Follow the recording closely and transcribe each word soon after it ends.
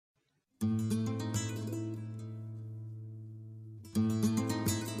سرهنگ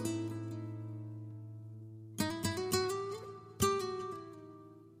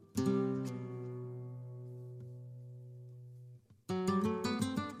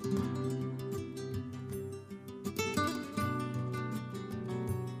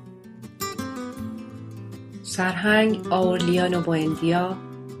آورلیانو بوئندیا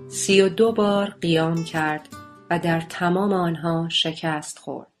 32 بار قیام کرد و در تمام آنها شکست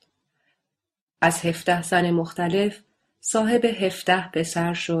خورد. از 17 زن مختلف صاحب 17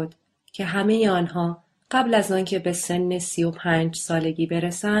 پسر شد که همه آنها قبل از آنکه به سن 35 سالگی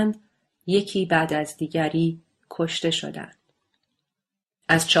برسند یکی بعد از دیگری کشته شدند.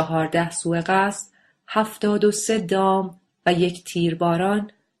 از 14 سوء قصد 73 دام و یک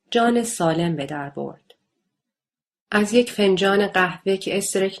تیرباران جان سالم به در برد. از یک فنجان قهوه که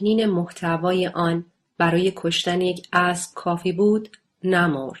استرکنین محتوای آن برای کشتن یک اسب کافی بود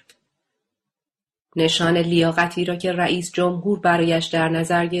نمرد. نشان لیاقتی را که رئیس جمهور برایش در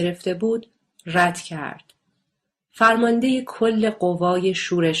نظر گرفته بود رد کرد. فرمانده کل قوای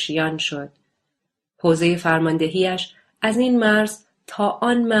شورشیان شد. حوزه فرماندهیش از این مرز تا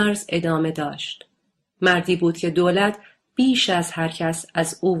آن مرز ادامه داشت. مردی بود که دولت بیش از هر کس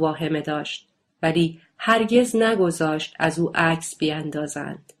از او واهمه داشت، ولی هرگز نگذاشت از او عکس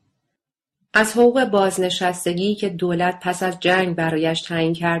بیاندازند. از حقوق بازنشستگی که دولت پس از جنگ برایش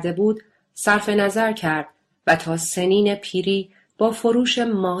تعیین کرده بود صرف نظر کرد و تا سنین پیری با فروش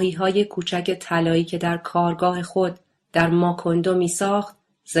ماهی‌های کوچک طلایی که در کارگاه خود در ماکندو می‌ساخت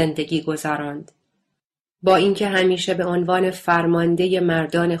زندگی گذراند. با اینکه همیشه به عنوان فرمانده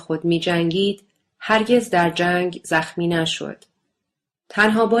مردان خود می‌جنگید، هرگز در جنگ زخمی نشد.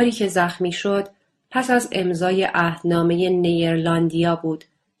 تنها باری که زخمی شد پس از امضای عهدنامه نیرلندیا بود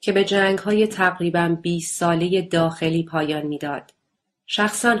که به جنگ‌های تقریباً 20 ساله داخلی پایان می‌داد.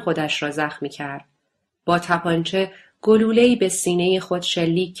 شخصاً خودش را زخمی کرد. با تپانچه گلوله‌ای به سینه خود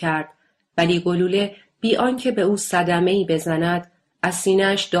شلیک کرد، ولی گلوله بی آنکه به او صدمه‌ای بزند از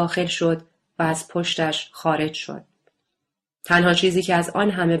سینه‌اش داخل شد و از پشتش خارج شد. تنها چیزی که از آن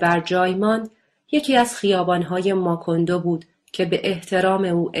همه بر جای ماند یکی از خیابان‌های ماکندو بود که به احترام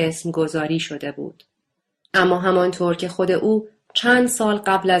او اسم گذاری شده بود. اما همانطور که خود او چند سال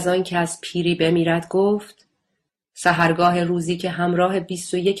قبل از آن که از پیری بمیرد گفت، سحرگاه روزی که همراه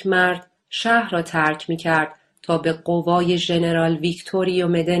 21 مرد شهر را ترک می کرد تا به قوای ژنرال ویکتوریو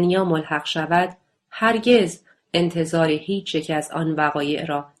مدنیا ملحق شود، هرگز انتظار هیچ یک از آن وقایع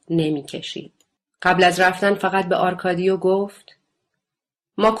را نمی کشید. قبل از رفتن فقط به آرکادیو گفت،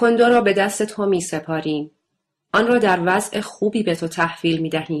 ماکندو را به دست تو می سپاریم. آن را در وضع خوبی به تو تحویل می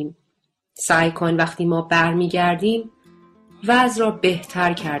دهیم. سعی کن وقتی ما برمی گردیم وضع را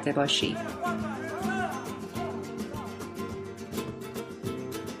بهتر کرده باشی.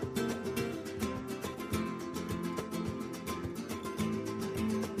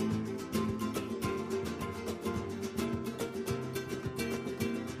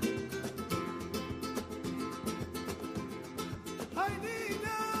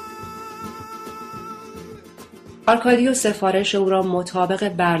 آرکادیو سفارش او را مطابق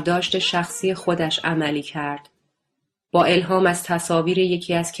برداشت شخصی خودش عملی کرد. با الهام از تصاویر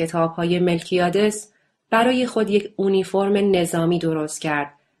یکی از کتاب‌های ملکیادس برای خود یک اونیفرم نظامی درست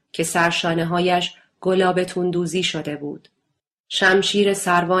کرد که سرشانه‌هایش گلاب تندوزی شده بود. شمشیر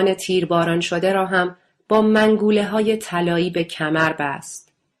سروان تیرباران شده را هم با منگوله‌های طلایی به کمر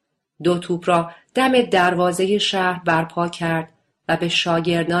بست. 2 توپ را دم دروازه شهر برپا کرد و به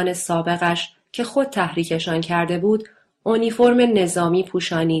شاگردان سابقش که خود تحریکشان کرده بود اونیفرم نظامی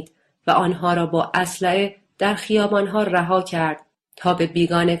پوشانید و آنها را با اسلحه در خیابانها رها کرد تا به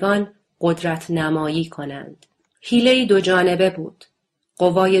بیگانگان قدرت نمایی کنند. حیله‌ای 2 جانبه بود.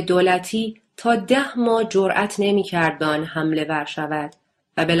 قوای دولتی تا 10 ماه جرأت نمی کرد به آن حمله ور شود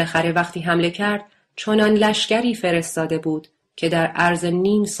و بالاخره وقتی حمله کرد چنان لشکری فرستاده بود که در عرض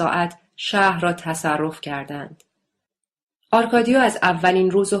نیم ساعت شهر را تصرف کردند. آرکادیو از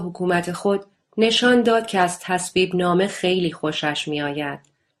اولین روز حکومت خود نشان داد که از تصویب نامه خیلی خوشش می آید.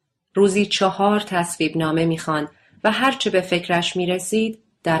 روزی 4 تصویب نامه می خواند و هرچه به فکرش می رسید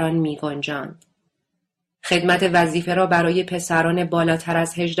در آن می گنجاند. خدمت وظیفه را برای پسران بالاتر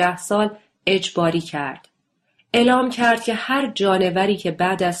از 18 سال اجباری کرد. اعلام کرد که هر جانوری که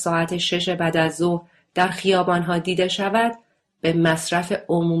بعد از ساعت 6 بعد از ظهر در خیابانها دیده شود به مصرف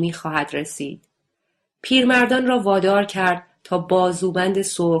عمومی خواهد رسید. پیرمردان را وادار کرد تا بازوبند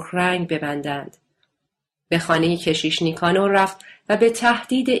سرخ رنگ ببندند. به خانه کشیش نیکانور رفت و به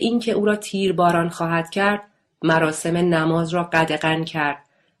تهدید اینکه او را تیرباران خواهد کرد مراسم نماز را قدغن کرد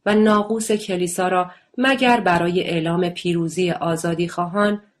و ناقوس کلیسا را مگر برای اعلام پیروزی آزادی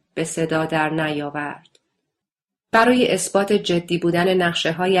خواهان به صدا در نیاورد. برای اثبات جدی بودن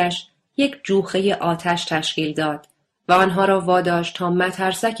نقشه‌هایش یک جوخه آتش تشکیل داد و آنها را واداشت تا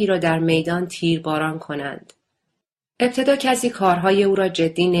مترسکی را در میدان تیرباران کنند. ابتدا کسی کارهای او را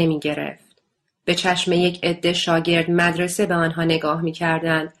جدی نمی گرفت. به چشم یک عده شاگرد مدرسه به آنها نگاه می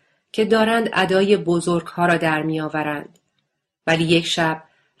کردند که دارند ادای بزرگها را در می آورند. ولی یک شب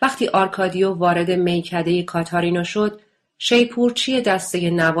وقتی آرکادیو وارد میکده کاتارینو شد، شیپورچی دسته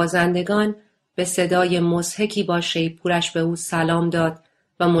نوازندگان به صدای مضحکی با شیپورش به او سلام داد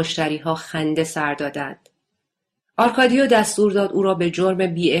و مشتریها خنده سر دادند. آرکادیو دستور داد او را به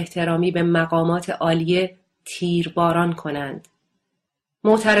جرم بی احترامی به مقامات عالیه تیرباران کنند.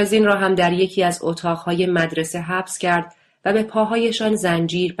 معترضین را هم در یکی از اتاقهای مدرسه حبس کرد و به پاهایشان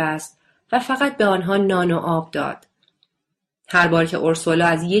زنجیر بست و فقط به آنها نان و آب داد. هر بار که اورسولا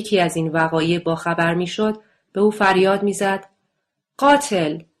از یکی از این وقایع باخبر میشد، به او فریاد میزد: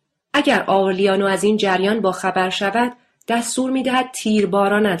 قاتل! اگر آورلیانو از این جریان باخبر شود، دستور میدهد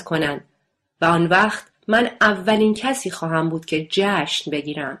تیربارانت کنند و آن وقت من اولین کسی خواهم بود که جشن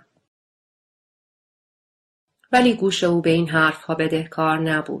بگیرم. ولی گوش او به این حرفها بدهکار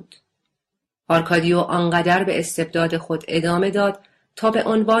نبود. آرکادیو آنقدر به استبداد خود ادامه داد تا به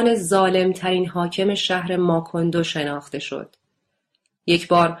عنوان ظالم‌ترین حاکم شهر ماکوندو شناخته شد. یک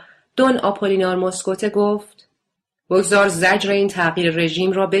بار دون آپولینار مسکوته گفت: بگذار زجر این تغییر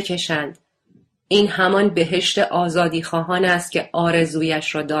رژیم را بکشند. این همان بهشت آزادی خواهان است که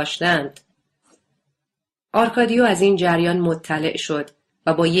آرزویش را داشتند. آرکادیو از این جریان مطلع شد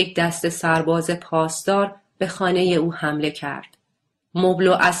و با یک دست سرباز پاسدار به خانه او حمله کرد. مبل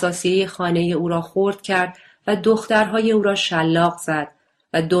و اساسیه خانه او را خرد کرد و دخترهای او را شلاق زد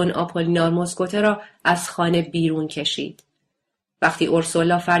و دون آپولینار مسکوته را از خانه بیرون کشید. وقتی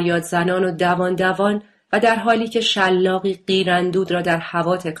اورسولا فریاد زنان و دوان دوان و در حالی که شلاقی قیراندود را در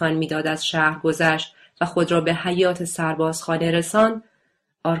هوا تکان میداد از شهر گذشت و خود را به حیاط سربازخانه رساند،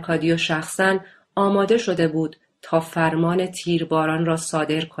 آرکادیو شخصاً آماده شده بود تا فرمان تیرباران را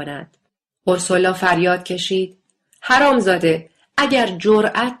صادر کند. اورسولا فریاد کشید: حرامزاده، اگر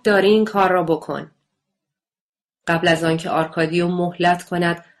جرأت داری این کار را بکن. قبل از آنکه آرکادیو مهلت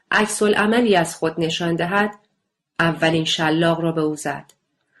کند عکس العملی از خود نشان دهد، اولین شلاق را به او زد.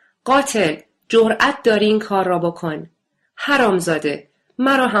 قاتل، جرأت داری این کار را بکن. حرامزاده،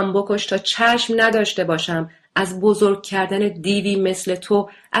 مرا هم بکش تا چشم نداشته باشم از بزرگ کردن دیوی مثل تو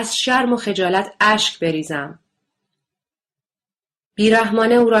از شرم و خجالت اشک بریزم.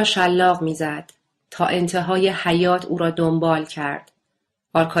 بیرحمانه او را شلاق میزد. تا انتهای حیات او را دنبال کرد.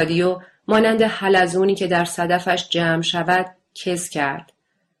 آرکادیو مانند حلزونی که در صدفش جمع شود کز کرد.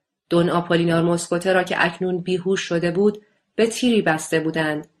 دون آپولینار مسکوته را که اکنون بیهوش شده بود به تیری بسته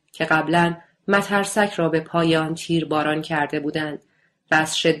بودند که قبلاً مترسک را به پای آن تیر باران کرده بودند و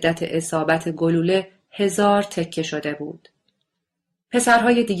از شدت اصابت گلوله 1000 تکه شده بود.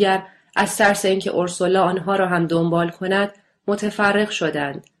 پسرهای دیگر از ترس اینکه اورسولا آنها را هم دنبال کند متفرق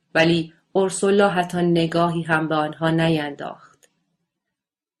شدند، ولی اورسولا حتی نگاهی هم به آنها نینداخت.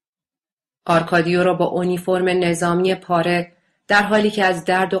 آرکادیو را با اونیفرم نظامی پاره در حالی که از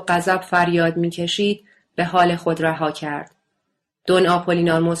درد و غضب فریاد می‌کشید به حال خود رها کرد. دون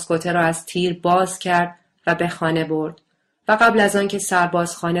آپولینار مسکوته را از تیر باز کرد و به خانه برد و قبل از آنکه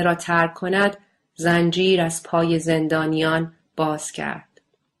سربازخانه را ترک کند زنجیر از پای زندانیان باز کرد.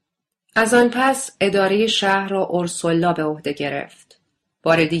 از آن پس اداره شهر را اورسولا به عهده گرفت.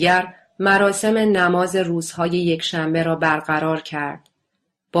 بار دیگر مراسم نماز روزهای یکشنبه را برقرار کرد.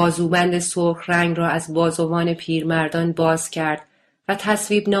 بازوبند سرخ رنگ را از بازوان پیرمردان باز کرد و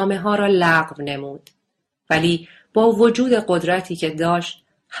تصویب نامه ها را لغو نمود. ولی با وجود قدرتی که داشت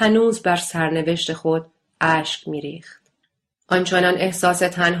هنوز بر سرنوشت خود اشک می‌ریخت. آنچنان احساس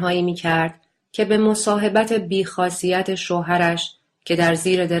تنهایی می‌کرد که به مصاحبت بیخاصیت شوهرش که در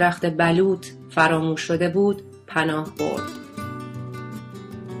زیر درخت بلوط فراموش شده بود پناه برد.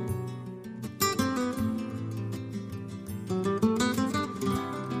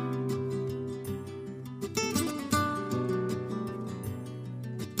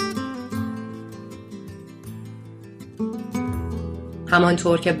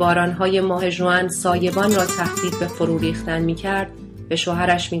 همانطور که بارانهای ماه ژوئن سایبان را تهدید به فرو ریختن می‌کرد، به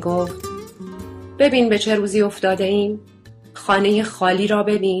شوهرش می‌گفت: ببین به چه روزی افتاده ایم؟ خانه خالی را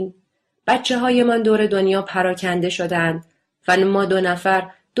ببین. بچه‌های من دور دنیا پراکنده شدند و ما 2 نفر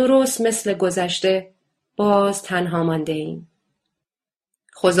درست مثل گذشته باز تنها مانده ایم.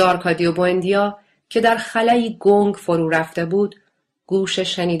 خود آرکادیو بوئندیا که در خلایی گنگ فرو رفته بود، گوش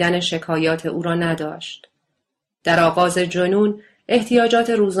شنیدن شکایات او را نداشت. در آغاز جنون احتیاجات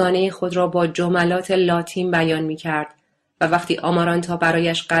روزانه خود را با جملات لاتین بیان می کرد و وقتی آمارانتا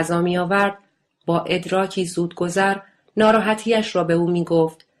برایش غذا می آورد با ادراکی زودگذر ناراحتیش را به او می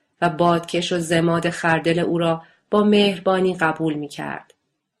گفت و بادکش و ضماد خردل او را با مهربانی قبول می کرد.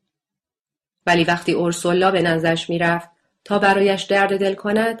 ولی وقتی اورسولا به نزدش می رفت تا برایش درد دل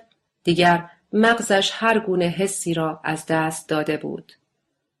کند، دیگر مغزش هر گونه حسی را از دست داده بود.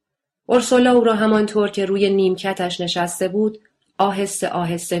 اورسولا او را همانطور که روی نیمکتش نشسته بود آهسته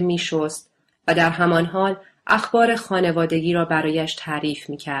آهسته می شست و در همان حال اخبار خانوادگی را برایش تعریف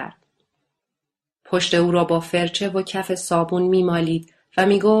می کرد. پشت او را با فرچه و کف صابون می مالید و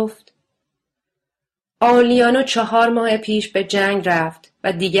می گفت آرلیانو 4 ماه پیش به جنگ رفت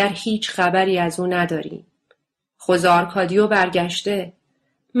و دیگر هیچ خبری از او نداریم. خوزه آرکادیو برگشته.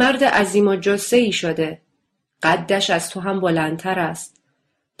 مرد عظیم و جثه‌ای شده. قدش از تو هم بلندتر است.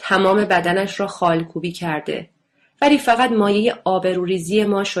 تمام بدنش را خالکوبی کرده. ولی فقط مایه آبروریزی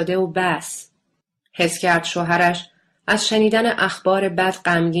ما شده و بس. حس کرد شوهرش از شنیدن اخبار بد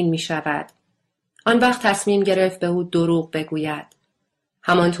غمگین می شود. آن وقت تصمیم گرفت به او دروغ بگوید.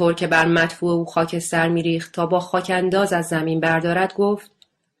 همانطور که بر مدفوع او خاکستر می ریخت تا با خاکانداز از زمین بردارد گفت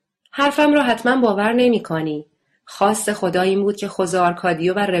حرفم را حتما باور نمی کنی. خواست خدا این بود که خوزه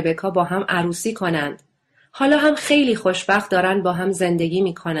آرکادیو و ربکا با هم عروسی کنند. حالا هم خیلی خوشبخت دارند با هم زندگی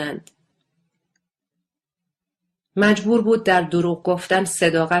می کنند. مجبور بود در دروغ گفتن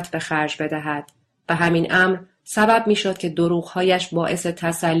صداقت به خرج بدهد و همین امر سبب می شد که دروغهایش باعث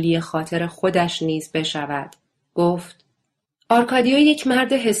تسلی خاطر خودش نیز بشود. گفت آرکادیو یک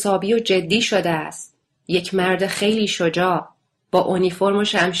مرد حسابی و جدی شده است. یک مرد خیلی شجاع. با اونیفرم و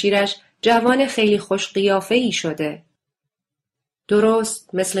شمشیرش جوان خیلی خوش قیافه‌ای شده.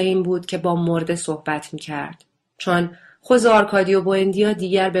 درست مثل این بود که با مرده صحبت می کرد. چون خوزه آرکادیو بوئندیا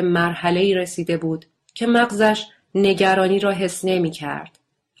دیگر به مرحله‌ای رسیده بود که مغزش نگرانی را حس نمی کرد.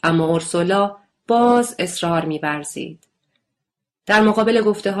 اما اورسولا باز اصرار می ورزید. در مقابل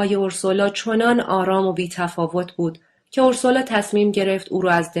گفته های اورسولا چنان آرام و بی تفاوت بود که اورسولا تصمیم گرفت او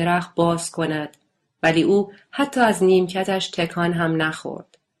را از درخت باز کند. ولی او حتی از نیمکتش تکان هم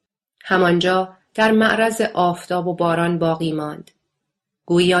نخورد. همانجا در معرض آفتاب و باران باقی ماند.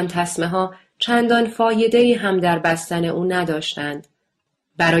 گویی آن تسمه ها چندان فایده‌ای هم در بستن او نداشتند.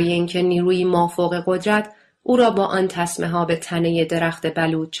 برای اینکه نیروی مافوق قدرت او را با آن تسمه ها به تنه درخت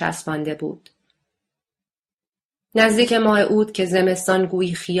بلوط چسبانده بود. نزدیک ماه اوت که زمستان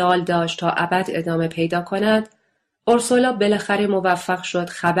گویی خیال داشت تا ابد ادامه پیدا کند، اورسولا بالاخره موفق شد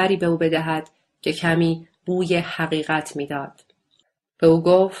خبری به او بدهد که کمی بوی حقیقت میداد. به او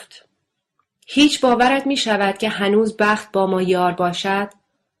گفت هیچ باورت می شود که هنوز بخت با ما یار باشد؟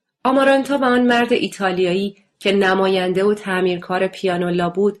 آمارانتا و آن مرد ایتالیایی که نماینده و تعمیرکار پیانولا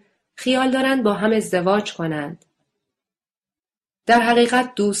بود خیال دارند با هم ازدواج کنند. در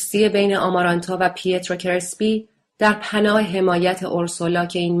حقیقت دوستی بین آمارانتا و پیترو کرسپی در پناه حمایت اورسولا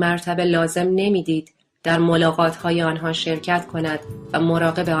که این مرتبه لازم نمیدید در ملاقات‌های آنها شرکت کند و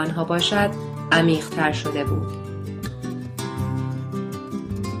مراقب آنها باشد عمیق‌تر شده بود.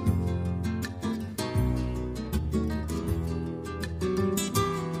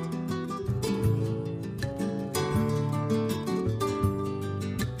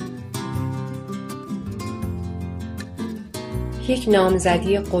 یک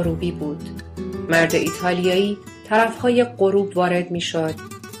نامزدی غروبی بود. مرد ایتالیایی طرفهای غروب وارد می شد.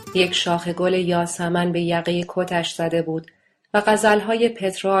 یک شاخ گل یاسمن به یقه کتش زده بود و غزلهای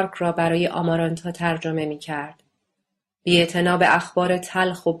پترارک را برای آمارانتا ترجمه می کرد. بی‌اعتنا به اخبار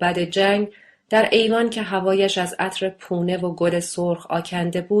تلخ و بد جنگ در ایوان که هوایش از عطر پونه و گل سرخ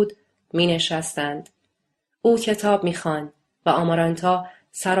آکنده بود می نشستند. او کتاب می خواند و آمارانتا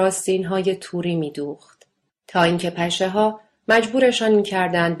سراستین‌های توری می دوخت. تا اینکه پشه ها مجبورشان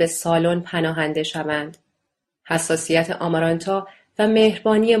می‌کردند به سالن پناهنده شوند. حساسیت آمارانتا و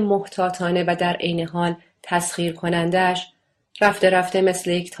مهربانی محتاطانه و در عین حال تسخیر کننده‌اش رفته رفته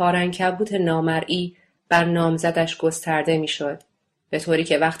مثل یک تارعنکبوت نامرئی بر نامزدش گسترده می‌شد، به طوری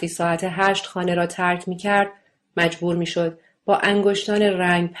که وقتی ساعت 8 خانه را ترک می‌کرد مجبور می‌شد با انگشتان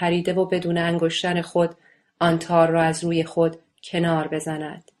رنگ پریده و بدون انگشتن خود آن تار را از روی خود کنار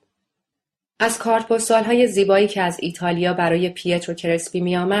بزند. از کارت پستال‌های زیبایی که از ایتالیا برای پیترو کرسپی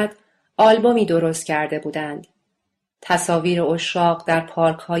می آمد، آلبومی درست کرده بودند. تصاویر عشاق در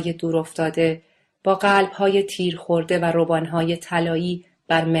پارک‌های دور افتاده با قلب‌های تیر خورده و روبان‌های طلایی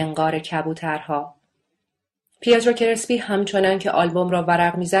بر منقار کبوترها. پیترو کرسپی همچنان که آلبوم را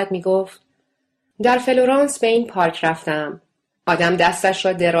ورق می‌زد می‌گفت: در فلورانس به این پارک رفتم. آدم دستش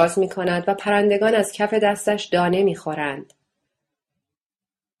را دراز می‌کند و پرندگان از کف دستش دانه می‌خورند.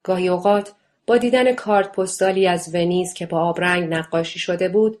 گاهی اوقات با دیدن کارت پستالی از ونیز که با آبرنگ نقاشی شده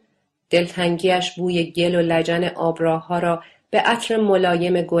بود، دلتنگیش بوی گل و لجن آبراه‌ها را به عطر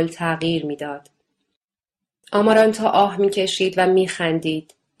ملایم گل تغییر می‌داد. آمارانتا آه می‌کشید و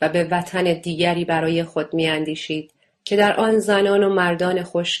می‌خندید و به وطن دیگری برای خود می‌اندیشید که در آن زنان و مردان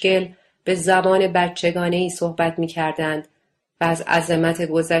خوشگل به زبان بچگانه‌ای صحبت می‌کردند و از عظمت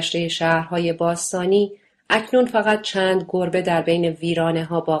گذشته شهرهای باستانی اکنون فقط چند گربه در بین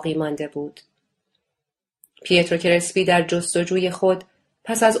ویرانه‌ها باقی مانده بود. پیترو کرسپی در جستجوی خود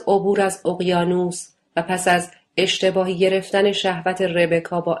پس از عبور از اقیانوس و پس از اشتباهی گرفتن شهوت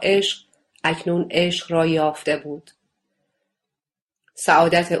ربکا با عشق، اکنون عشق را یافته بود.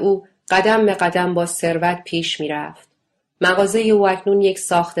 سعادت او قدم به قدم با ثروت پیش می رفت. مغازه او اکنون یک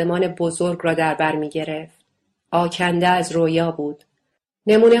ساختمان بزرگ را در بر می گرفت. آکنده از رویا بود.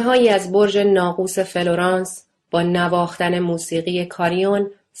 نمونه هایی از برج ناقوس فلورانس با نواختن موسیقی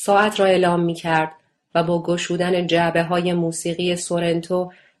کاریون ساعت را اعلام می کرد و با گشودن جعبه های موسیقی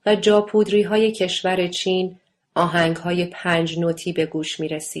سورنتو و جاپودری های کشور چین آهنگ های 5 نوتی به گوش می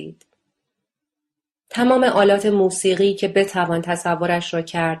رسید. تمام آلات موسیقی که بتوان تصورش را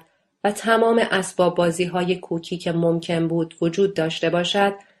کرد و تمام اسباب بازی های کوکی که ممکن بود وجود داشته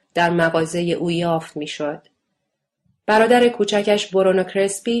باشد در مغازه او یافت می شد. برادر کوچکش برونو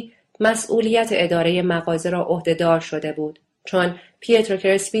کرسپی مسئولیت اداره مغازه را عهدهدار شده بود، چون پیترو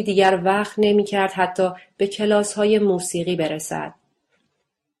کرسپی دیگر وقت نمی کرد حتی به کلاس های موسیقی برسد.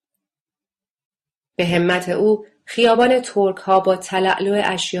 به همت او خیابان ترک ها با تلألؤ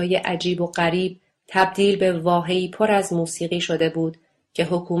اشیای عجیب و غریب تبدیل به واحه‌ای پر از موسیقی شده بود که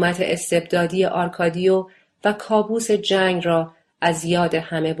حکومت استبدادی آرکادیو و کابوس جنگ را از یاد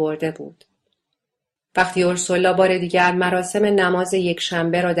همه برده بود. وقتی اورسولا بار دیگر مراسم نماز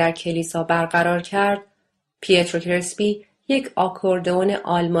یکشنبه را در کلیسا برقرار کرد، پیترو کرسپی یک آکوردئون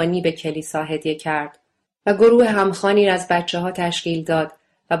آلمانی به کلیسا هدیه کرد و گروه همخوانی را از بچه‌ها تشکیل داد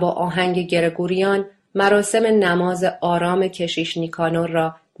و با آهنگ گرگوریان مراسم نماز آرام کشیش نیکانور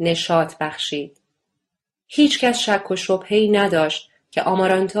را نشاط بخشید. هیچ کس شک و شبهه‌ای نداشت که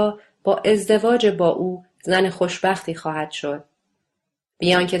آمارانتا با ازدواج با او زن خوشبختی خواهد شد.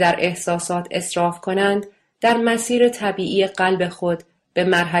 بیان که در احساسات اسراف کنند، در مسیر طبیعی قلب خود به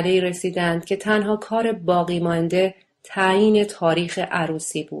مرحله‌ای رسیدند که تنها کار باقی مانده تعیین تاریخ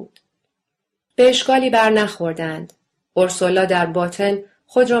عروسی بود. به اشکالی بر نخوردند. اورسولا در باطن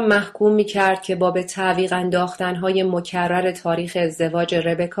خود را محکوم می‌کرد که با به تعویق انداختن‌های مکرر تاریخ ازدواج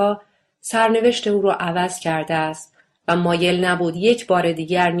ربکا سرنوشت او را عوض کرده است و مایل نبود یک بار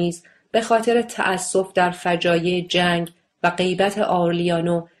دیگر نیز به خاطر تأسف در فجایع جنگ و غیبت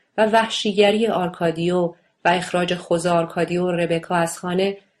آرلیانو و وحشیگری آرکادیو و اخراج خوز آرکادیو و ربکا از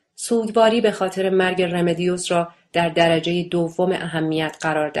خانه سوگواری به خاطر مرگ رمدیوس را در درجه دوم اهمیت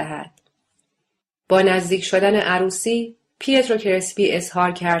قرار دهد. با نزدیک شدن عروسی، پیترو کرسپی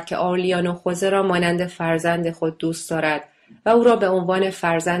اظهار کرد که آرلیانو خوزه را مانند فرزند خود دوست دارد و او را به عنوان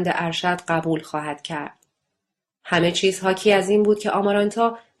فرزند ارشد قبول خواهد کرد. همه چیز حاکی از این بود که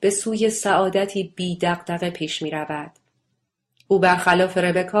آمارانتا به سوی سعادتی بی دغدغه پیش می رود. او برخلاف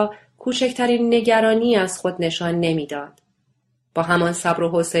ربکا کوچکترین نگرانی از خود نشان نمی داد. با همان صبر و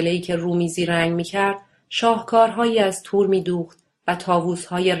حوصله‌ای که رومیزی رنگ می کرد، شاهکارهایی از تور می دوخت و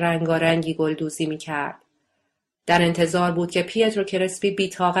طاووس‌های رنگارنگی گلدوزی می کرد. در انتظار بود که پیترو کرسپی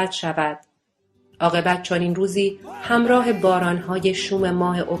بی‌طاقت شود. عاقبت چنین روزی همراه باران‌های شوم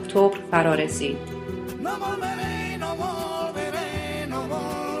ماه اکتبر فرا رسید.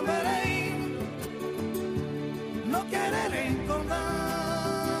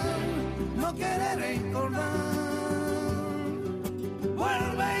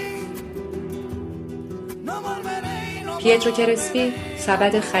 پیترو کرسپی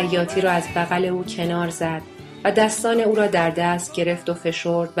سبد خیاطی را از بغل او کنار زد و دستان او را در دست گرفت و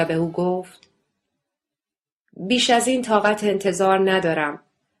فشرد و به او گفت: بیش از این طاقت انتظار ندارم.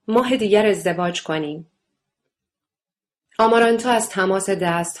 ماه دیگر ازدواج کنیم. آمارانتا از تماس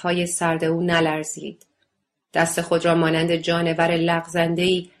دستهای سرد او نلرزید. دست خود را مانند جانور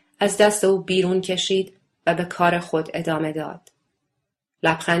لغزنده‌ای از دست او بیرون کشید و به کار خود ادامه داد.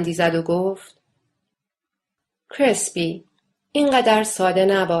 لبخندی زد و گفت: کرسپی، اینقدر ساده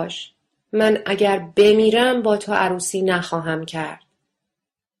نباش. من اگر بمیرم با تو عروسی نخواهم کرد.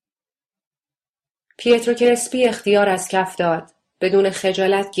 پیترو کرسپی اختیار از کف داد. بدون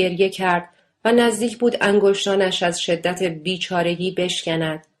خجالت گریه کرد و نزدیک بود انگشتانش از شدت بیچارگی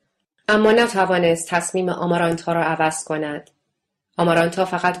بشکند. اما نتوانست تصمیم آمارانتا را عوض کند. آمارانتا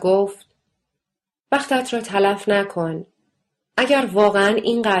فقط گفت: وقتت را تلف نکن. اگر واقعاً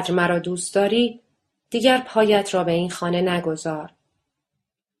اینقدر مرا دوست داری، دیگر پایت را به این خانه نگذار.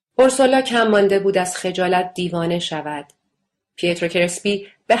 اورسولا کم مانده بود از خجالت دیوانه شود. پیترو کرسپی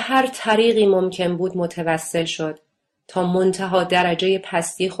به هر طریقی ممکن بود متوسل شد تا منتها درجه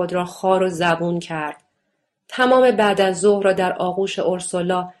پستی خود را خار و زبون کرد. تمام بعد از ظهر را در آغوش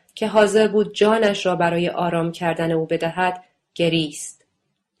اورسولا که حاضر بود جانش را برای آرام کردن او بدهد گریست.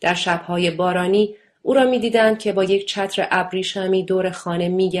 در شب‌های بارانی او را می‌دیدند که با یک چتر ابریشمی دور خانه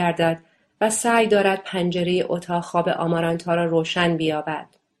می‌گردد و سعی دارد پنجره اتاق خواب آمارانتا را روشن بیابد.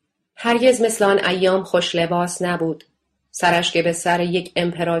 هرگز مثل آن ایام خوش لباس نبود. سرش که به سر یک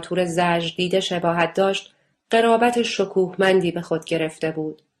امپراتور زژدیده شباهت داشت، قرابت شکوهمندی به خود گرفته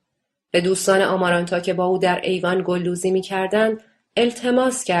بود. به دوستان آمارانتا که با او در ایوان گلدوزی می‌کردند،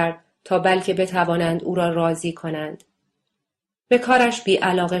 التماس کرد تا بلکه بتوانند او را راضی کنند. به کارش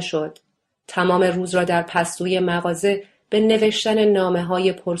بی‌علاقه شد. تمام روز را در پستوی مغازه به نوشتن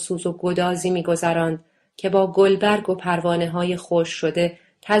نامه‌های پرسوز و گدازی می‌گذراند که با گلبرگ و پروانه‌های خشک شده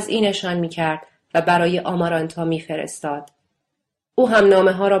تزیینشان می‌کرد و برای آمارانتا می‌فرستاد. او هم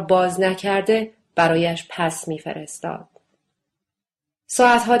نامه‌ها را باز نکرده برایش پس می‌فرستاد.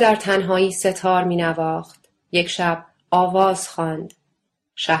 ساعتها در تنهایی ستار می‌نواخت. یک شب آواز خواند.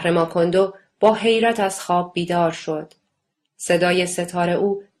 شهر ماکوندو با حیرت از خواب بیدار شد. صدای ستار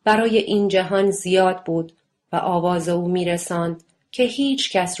او برای این جهان زیاد بود و آواز او می‌رساند که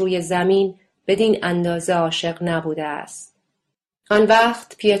هیچ کس روی زمین بدین اندازه عاشق نبوده است. آن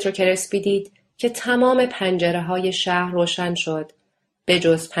وقت پیترو کرسپی دید که تمام پنجره‌های شهر روشن شد به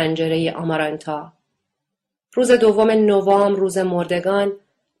جز پنجره آمارانتا. روز 2 نوامبر، روز مردگان،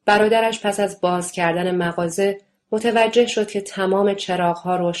 برادرش پس از باز کردن مغازه متوجه شد که تمام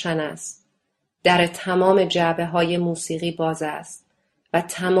چراغ‌ها روشن است. در تمام جعبه‌های موسیقی باز است و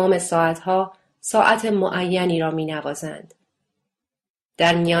تمام ساعت‌ها ساعت معینی را می‌نوازند.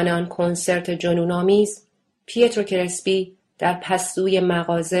 در میان آن کنسرت جنون‌آمیز، پیترو کرسپی در پستوی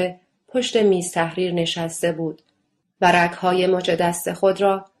مغازه پشت میز تحریر نشسته بود و رگ‌های مچ دست خود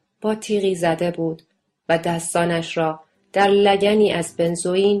را با تیغی زده بود و دستانش را در لگنی از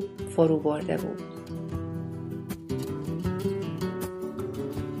بنزوئین فرو برده بود.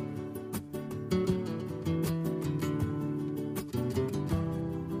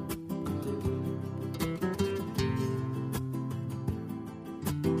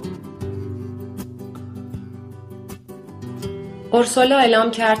 اورسولا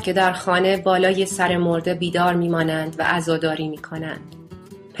اعلام کرد که در خانه بالای سر مرده بیدار می‌مانند و عزاداری می‌کنند.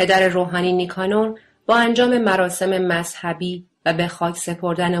 پدر روحانی نیکانور با انجام مراسم مذهبی و به خاک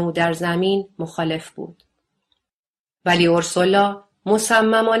سپردن او در زمین مخالف بود. ولی اورسولا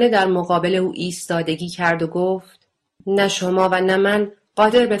مصممانه در مقابل او ایستادگی کرد و گفت: نه شما و نه من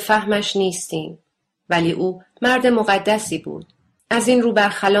قادر به فهمش نیستیم، ولی او مرد مقدسی بود. از این رو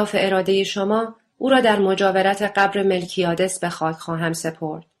برخلاف اراده شما او را در مجاورت قبر ملکیادس به خاک خواهم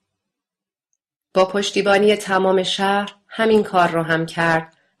سپرد. با پشتیبانی تمام شهر همین کار را هم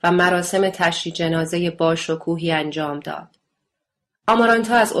کرد و مراسم تشییع جنازه با شکوهی انجام داد.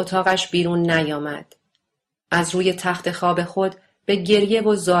 آمارانتا از اتاقش بیرون نیامد. از روی تخت خواب خود به گریه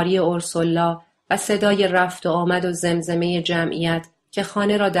و زاری اورسولا و صدای رفت و آمد و زمزمه جمعیت که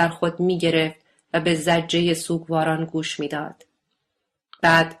خانه را در خود می گرفت و به زجه سوگواران گوش می داد.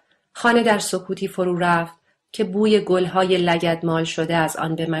 بعد خانه در سکوتی فرو رفت که بوی گلهای لگدمال شده از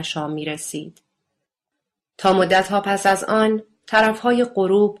آن به مشام می رسید. تا مدتها پس از آن طرفهای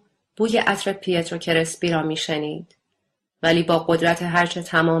غروب بوی عطر پیترو کرسپی را می شنید. ولی با قدرت هرچه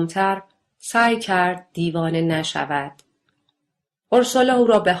تمامتر سعی کرد دیوانه نشود. اورسولا او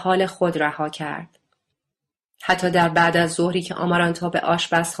را به حال خود رها کرد. حتی در بعد از ظهری که آمارانتا به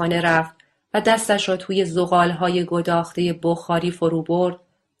آشپزخانه رفت و دستش را توی زغالهای گداخته بخاری فرو برد،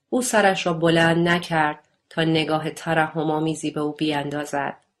 او سرش را بلند نکرد تا نگاه ترحم‌آمیزی به او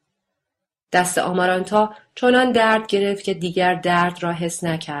بیاندازد. دست آمارانتا چنان درد گرفت که دیگر درد را حس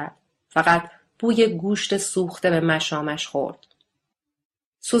نکرد. فقط بوی گوشت سوخته به مشامش خورد.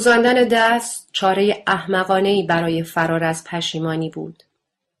 سوزاندن دست چاره احمقانه‌ای برای فرار از پشیمانی بود.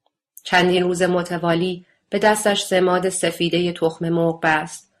 چندین روز متوالی به دستش ضماد سفیده تخم مرغ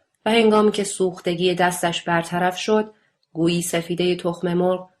بست و هنگامی که سوختگی دستش برطرف شد، گویی سفیده تخم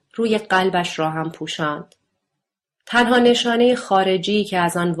مرغ روی قلبش را هم پوشاند. تنها نشانه خارجی که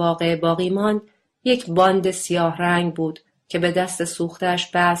از آن واقعه باقی ماند، یک باند سیاه رنگ بود که به دست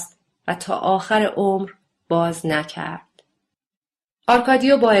سوختش بست و تا آخر عمر باز نکرد.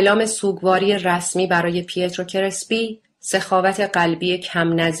 آرکادیو با اعلام سوگواری رسمی برای پیترو کرسپی سخاوت قلبی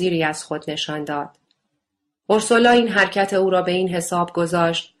کم نظیری از خود نشان داد. اورسولا این حرکت او را به این حساب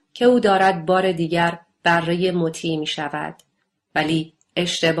گذاشت که او دارد بار دیگر بره مطیع می شود، ولی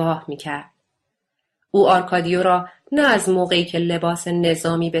اشتباه می کرد. او آرکادیو را نه از موقعی که لباس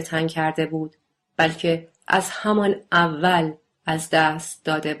نظامی به تن کرده بود، بلکه از همان اول از دست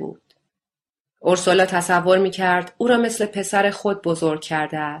داده بود. اورسولا تصور می‌کرد او را مثل پسر خود بزرگ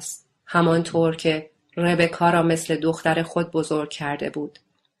کرده است، همانطور که ربکا را مثل دختر خود بزرگ کرده بود،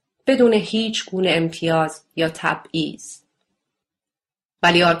 بدون هیچ گونه امتیاز یا تبعیض.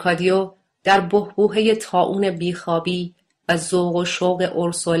 ولی آرکادیو در بحبوحه طاعون بیخوابی و ذوق و شوق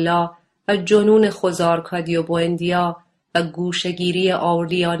اورسولا و جنون خوزآرکادیو بوئندیا و گوشه‌گیری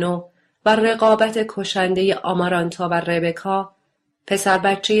آورلیانو و رقابت کشنده آمارانتا و ربکا، پسر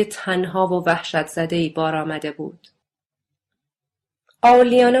بچه تنها و وحشت زده‌ای بار آمده بود.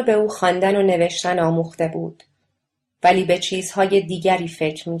 آورلیانو به او خواندن و نوشتن آموخته بود، ولی به چیزهای دیگری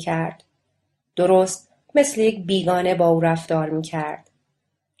فکر می‌کرد. درست مثل یک بیگانه با او رفتار می‌کرد.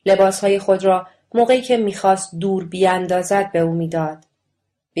 لباسهای خود را موقعی که می‌خواست دور بیاندازد به او می‌داد.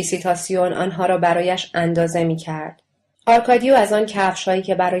 ویسیتاسیون آنها را برایش اندازه می‌کرد. آرکادیو از آن کفش‌هایی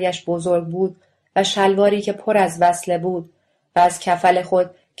که برایش بزرگ بود و شلواری که پر از وصله بود و از کفل خود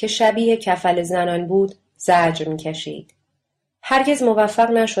که شبیه کفل زنان بود زجر می‌کشید. هرگز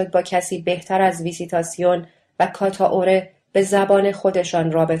موفق نشد با کسی بهتر از ویسیتاسیون و کاتائوره به زبان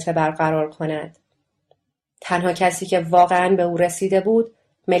خودشان رابطه برقرار کند. تنها کسی که واقعاً به او رسیده بود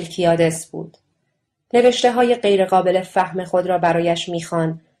ملکیادس بود. نوشته‌های غیرقابل فهم خود را برایش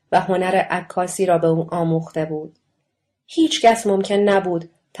می‌خواند و هنر عکاسی را به او آموخته بود. هیچ کس ممکن نبود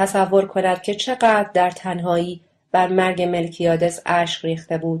تصور کند که چقدر در تنهایی بر مرگ ملکیادس اشک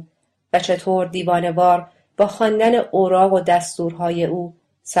ریخته بود و چطور دیوانه‌وار با خواندن اوراق و دستورهای او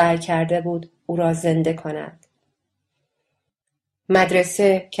سعی کرده بود او را زنده کند.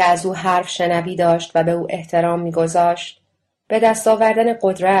 مدرسه که از او حرف شنوی داشت و به او احترام می‌گذاشت، به دست آوردن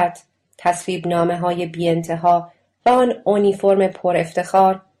قدرت، تصویب نامه‌های بی‌انتها و آن اونیفرم پر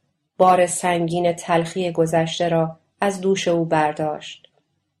افتخار، بار سنگین تلخی گذشته را از دوش او برداشت.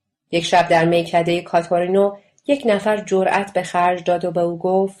 یک شب در میکده کاتورینو یک نفر جرأت به خرج داد و به او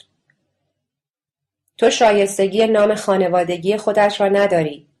گفت: تو شایستگی نام خانوادگی خودت را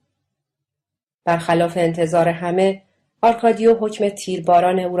نداری. برخلاف انتظار همه، آرکادیو حکم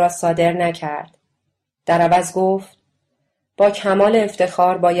تیرباران او را صادر نکرد. در عوض گفت: با کمال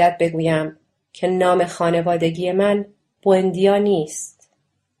افتخار باید بگویم که نام خانوادگی من بوئندیا نیست.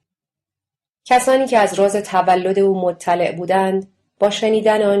 کسانی که از راز تولد او مطلع بودند با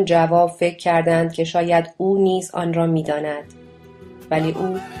شنیدن آن جواب فکر کردند که شاید او نیز آن را می‌داند، ولی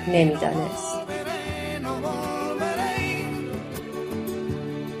او نمی‌دانست.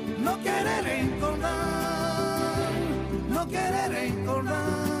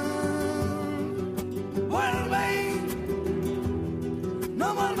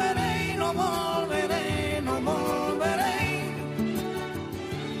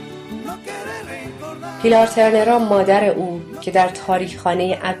 پیلار ترنرا مادر او که در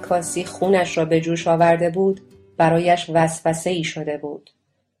تاریخخانه عکاسی خونش را به جوش آورده بود برایش وسوسه‌ای شده بود.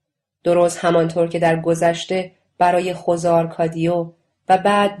 درست همانطور که در گذشته برای خوزآرکادیو و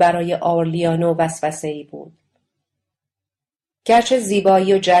بعد برای آورلیانو وسوسه‌ای بود. گرچه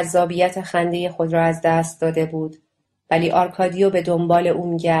زیبایی و جذابیت خنده خود را از دست داده بود، ولی آرکادیو به دنبال او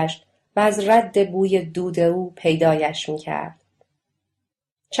می‌گشت و از رد بوی دود او پیدایش می‌کرد.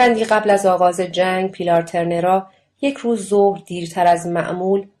 چندی قبل از آغاز جنگ پیلار ترنرا یک روز ظهر دیرتر از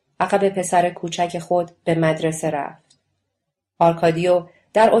معمول عقب پسر کوچک خود به مدرسه رفت. آرکادیو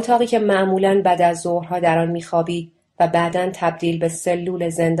در اتاقی که معمولاً بعد از ظهرها در آن می‌خوابید و بعداً تبدیل به سلول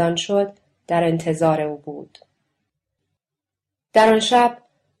زندان شد در انتظار او بود. در آن شب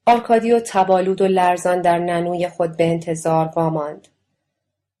آرکادیو تبالود و لرزان در ننوی خود به انتظار واماند.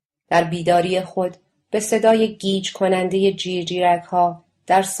 در بیداری خود به صدای گیج کننده جیرجیرک‌ها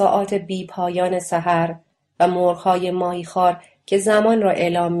در ساعات بی پایان سحر و مرغ‌های ماهیخوار که زمان را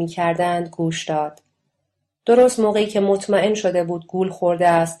اعلام می‌کردند گوش داد. درست موقعی که مطمئن شده بود گول خورده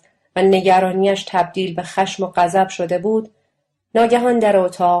است و نگرانیش تبدیل به خشم و غضب شده بود، ناگهان در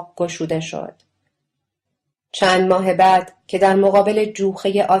اتاق گشوده شد. چند ماه بعد که در مقابل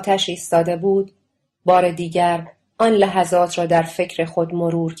جوخه آتش ایستاده بود، بار دیگر آن لحظات را در فکر خود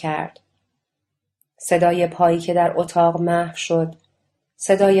مرور کرد. صدای پایی که در اتاق محو شد،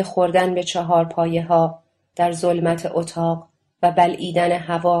 صدای خوردن به 4 پایه‌ها در ظلمت اتاق و بلعیدن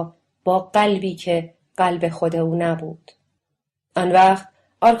هوا با قلبی که قلب خود او نبود. آن وقت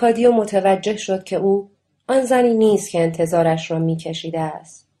آرکادیو متوجه شد که او آن زنی نیست که انتظارش را می‌کشیده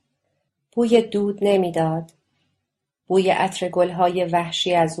است. بوی دود نمی‌داد. بوی عطر گل‌های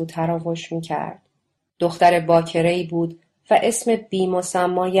وحشی از او تراوش می‌کرد. دختر باکره‌ای بود و اسم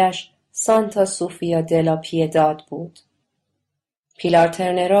بی‌مسمایش سانتا سوفیا دلا پیداد بود. پیلار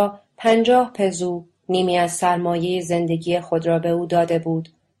ترنرا 50 پزو نیمی از سرمایه زندگی خود را به او داده بود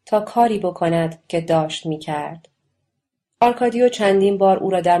تا کاری بکند که داشت می‌کرد. آرکادیو چندین بار او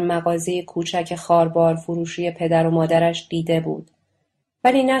را در مغازه کوچک خاربار فروشی پدر و مادرش دیده بود،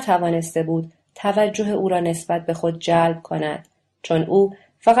 ولی نتوانسته بود توجه او را نسبت به خود جلب کند، چون او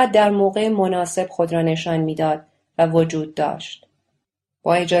فقط در موقع مناسب خود را نشان میداد و وجود داشت.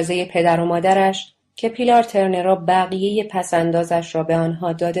 با اجازه پدر و مادرش که پیلار ترنر بقیه پسندازش را به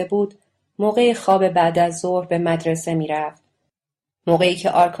آنها داده بود، موقع خواب بعد از ظهر به مدرسه می رفت. موقعی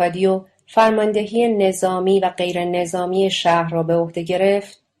که آرکادیو فرماندهی نظامی و غیر نظامی شهر را به عهده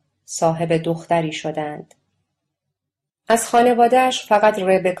گرفت، صاحب دختری شدند. از خانواده‌اش فقط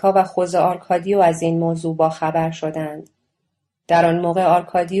ربکا و خوزه آرکادیو از این موضوع با خبر شدند. در آن موقع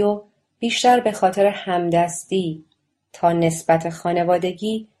آرکادیو بیشتر به خاطر همدستی تا نسبت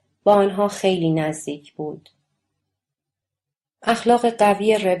خانوادگی با آنها خیلی نزدیک بود. اخلاق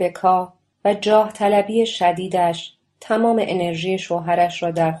قوی ربکا و جاه طلبی شدیدش تمام انرژی شوهرش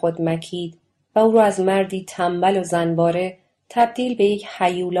را در خود مکید و او را از مردی تنبل و زنباره تبدیل به یک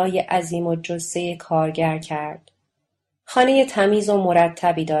هیولای عظیم و جثه کارگر کرد. خانه تمیز و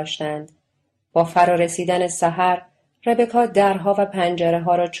مرتبی داشتند. با فرارسیدن سحر، ربکا درها و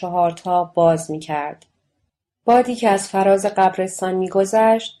پنجره‌ها را 4 تا باز می‌کرد. بادی که از فراز قبرستان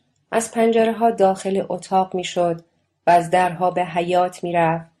می‌گذشت، از پنجره‌ها داخل اتاق می‌شد و از درها به حیاط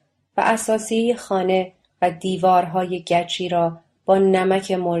می‌رفت و اساسیه خانه و دیوارهای گچی را با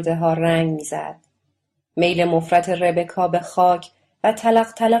نمک مرده‌ها رنگ می‌زد. میل مفرط ربکا به خاک و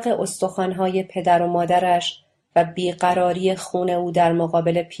تلق تلق استخوان‌های پدر و مادرش و بیقراری خون او در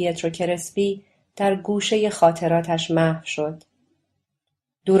مقابل پیترو کرسپی در گوشه خاطراتش محو شد.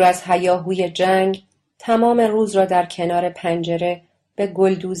 دور از هیاهوی جنگ، تمام روز را در کنار پنجره به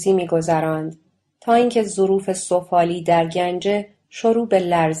گلدوزی می‌گذراند تا اینکه ظروف سفالی در گنجه شروع به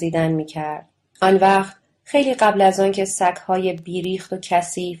لرزیدن می‌کرد. آن وقت خیلی قبل از آن که سگ‌های بیریخت و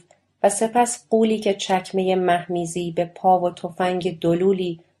کثیف و سپس غولی که چکمه مهمیزی به پا و تفنگ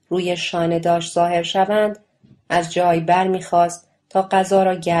دلولی روی شانه داشت ظاهر شوند، از جای بر می‌خاست تا غذا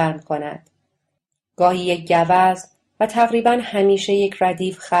را گرم کند. گاهی یک گوزن و تقریباً همیشه یک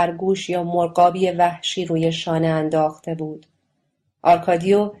ردیف خرگوش یا مرغابی وحشی روی شانه انداخته بود.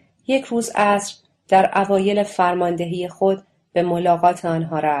 آرکادیو یک روز عصر در اوایل فرماندهی خود به ملاقات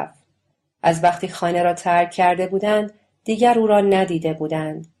آنها رفت. از وقتی خانه را ترک کرده بودند، دیگر او را ندیده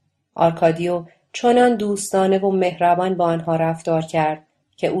بودند. آرکادیو چنان دوستانه و مهربان با آنها رفتار کرد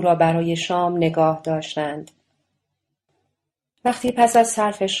که او را برای شام نگاه داشتند. وقتی پس از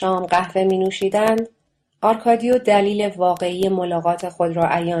صرف شام قهوه می نوشیدند، آرکادیو دلیل واقعی ملاقات خود را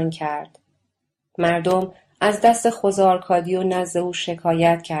عیان کرد. مردم از دست خوزه آرکادیو نزد او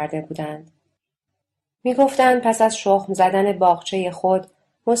شکایت کرده بودند. می گفتند پس از شخم زدن باغچه خود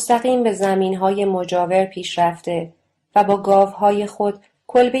مستقیم به زمینهای مجاور پیش رفته و با گاوهای خود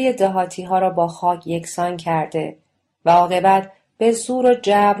کلبه دهاتی ها را با خاک یکسان کرده و عاقبت به زور و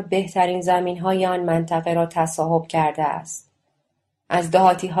جبر بهترین زمینهای آن منطقه را تصاحب کرده است. از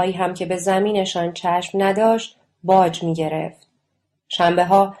دهاتی هایی هم که به زمینشان چشم نداشت باج می گرفت. شنبه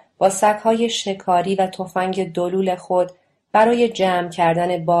ها با سگ‌های شکاری و تفنگ دلول خود برای جمع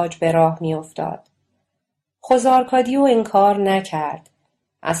کردن باج به راه می افتاد. خوزه آرکادیو انکار نکرد.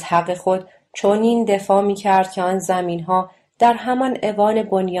 از حق خود چنین دفاع می کرد که آن زمینها در همان اوان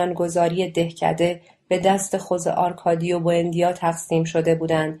بنیانگذاری دهکده به دست خوزه آرکادیو بوئندیا تقسیم شده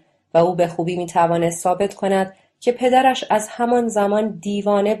بودند و او به خوبی می توانست ثابت کند که پدرش از همان زمان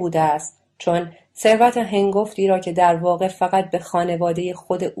دیوانه بوده است، چون ثروت هنگفتی را که در واقع فقط به خانواده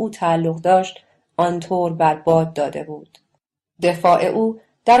خود او تعلق داشت آنطور برباد داده بود. دفاع او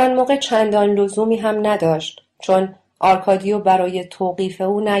در آن موقع چندان لزومی هم نداشت، چون آرکادیو برای توقیف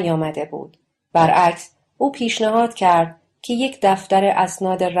او نیامده بود. برعکس او پیشنهاد کرد که یک دفتر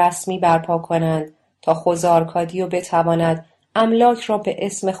اسناد رسمی برپا کنند تا خوزه آرکادیو بتواند املاک را به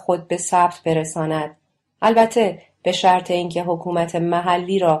اسم خود به ثبت برساند، البته به شرط اینکه حکومت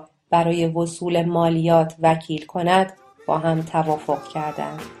محلی را برای وصول مالیات وکیل کند. با هم توافق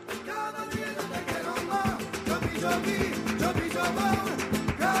کردند.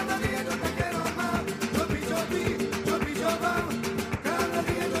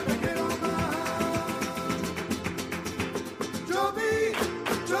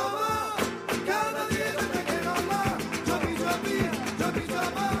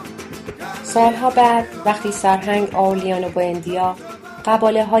 سالها بعد وقتی سرهنگ آورلیانو بوئندیا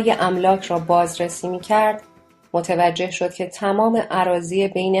قباله های املاک را بازرسی می کرد، متوجه شد که تمام اراضی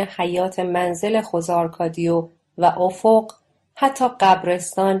بین حیاط منزل خوزه آرکادیو و افق، حتی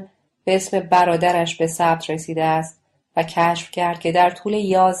قبرستان، به اسم برادرش به ثبت رسیده است و کشف کرد که در طول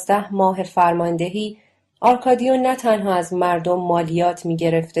 11 ماه فرماندهی آرکادیو نه تنها از مردم مالیات می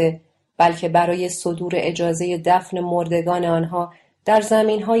گرفته، بلکه برای صدور اجازه دفن مردگان آنها در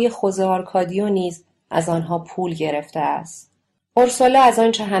زمین‌های خوز آرکادیو نیز از آنها پول گرفته است. اورسولا از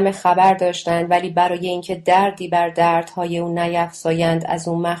آنچه همه خبر داشتند، ولی برای اینکه دردی بر دردهای او نیفزایند از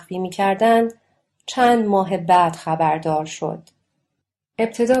او مخفی می‌کردند، چند ماه بعد خبردار شد.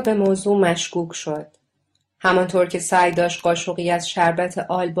 ابتدا به موضوع مشکوک شد. همانطور که سعی داشت قاشقی از شربت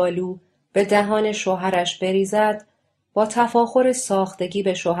آلبالو به دهان شوهرش بریزد، با تفاخر ساختگی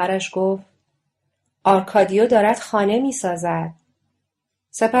به شوهرش گفت: آرکادیو دارد خانه می سازد.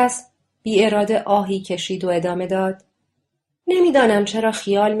 سپس بی اراده آهی کشید و ادامه داد: نمیدانم چرا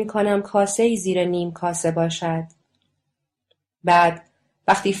خیال می کنم کاسه‌ای زیر نیم کاسه باشد. بعد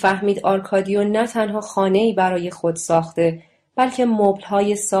وقتی فهمید آرکادیو نه تنها خانه‌ای برای خود ساخته، بلکه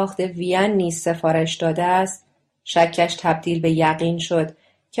مبل‌های ساخت وین نیز سفارش داده است، شکش تبدیل به یقین شد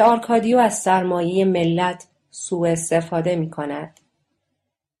که آرکادیو از سرمایه ملت سوء استفاده می کند.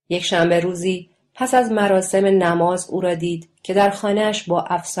 یک شنبه روزی پس از مراسم نماز او را دید که در خانه‌اش با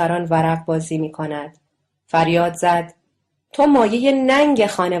افسران ورق بازی می کند. فریاد زد: تو مایه ننگ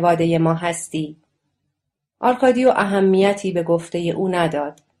خانواده ما هستی. آرکادیو اهمیتی به گفته او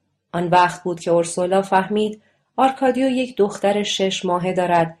نداد. آن وقت بود که اورسولا فهمید آرکادیو یک دختر 6 ماهه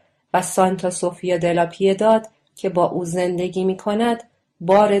دارد و سانتا سوفیا دلا پیداد که با او زندگی می کند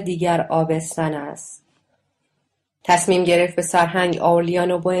بار دیگر آبستن است. تصمیم گرفت به سرهنگ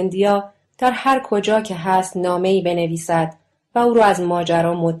آورلیانو بوئندیا در هر کجا که هست نامه‌ای بنویسد و او را از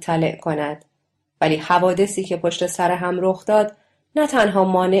ماجرا مطلع کند. ولی حوادثی که پشت سر هم رخ داد نه تنها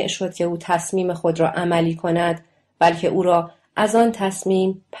مانع شد که او تصمیم خود را عملی کند، بلکه او را از آن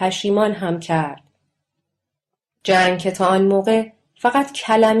تصمیم پشیمان هم کرد. جنگ که تا آن موقع فقط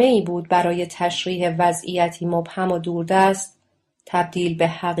کلمه‌ای بود برای تشریح وضعیتی مبهم و دوردست، تبدیل به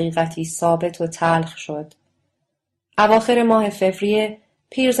حقیقتی ثابت و تلخ شد. اواخر ماه فوریه،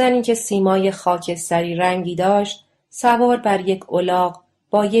 پیرزنی که سیمای خاکستری رنگی داشت، سوار بر یک الاغ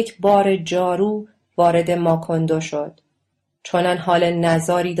با یک بار جارو وارد ماکوندو شد. چنان حال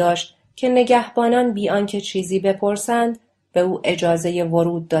نزاری داشت که نگهبانان بی آنکه چیزی بپرسند به او اجازه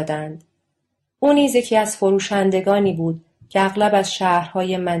ورود دادند. او نیز یکی از فروشندگانی بود که اغلب از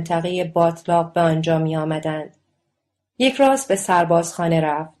شهرهای منطقه باطلاق به آنجا می آمدند. یک راست به سربازخانه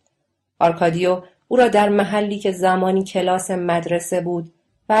رفت. آرکادیو او را در محلی که زمانی کلاس مدرسه بود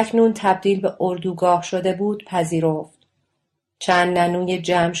و اکنون تبدیل به اردوگاه شده بود پذیرفت. چند ننوی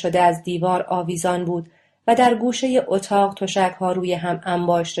جمع شده از دیوار آویزان بود و در گوشه اتاق تشک‌ها روی هم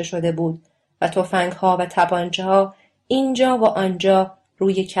انباشته شده بود و تفنگ‌ها و تپانچه‌ها اینجا و آنجا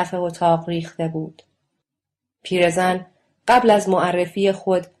روی کف اتاق ریخته بود. پیرزن قبل از معرفی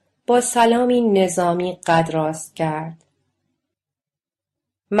خود با سلامی نظامی قد راست کرد.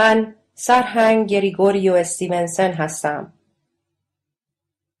 من سرهنگ گریگوریو استیونسن هستم.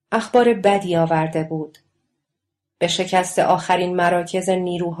 اخبار بدی آورده بود. به شکست آخرین مراکز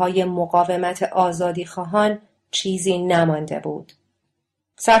نیروهای مقاومت آزادی خواهان چیزی نمانده بود.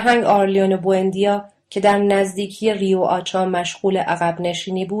 سرهنگ آورلیانو بوئندیا که در نزدیکی ریو آچا مشغول عقب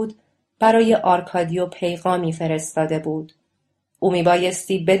نشینی بود، برای آرکادیو پیغامی فرستاده بود. او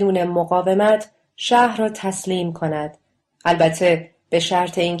میبایستی بدون مقاومت شهر را تسلیم کند، البته به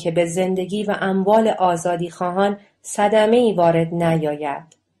شرط اینکه به زندگی و اموال آزادی خواهان صدمه‌ای وارد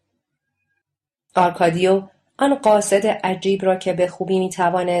نیاید. آرکادیو آن قاصد عجیب را که به خوبی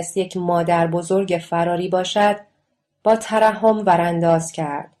میتوانست یک مادر بزرگ فراری باشد با ترحم ورانداز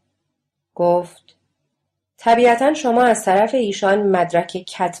کرد. گفت: طبیعتاً شما از طرف ایشان مدرک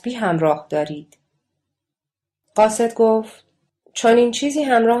کتبی همراه دارید. قاصد گفت: چون این چیزی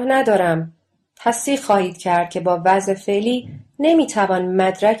همراه ندارم. تصدیق خواهید کرد که با وضع فعلی نمیتوان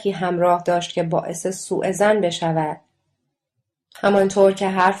مدرکی همراه داشت که باعث سوء ظن بشود. همانطور که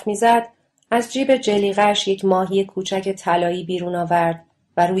حرف میزد از جیب جلیقه‌اش یک ماهی کوچک طلایی بیرون آورد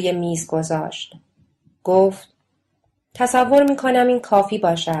و روی میز گذاشت. گفت: تصور میکنم این کافی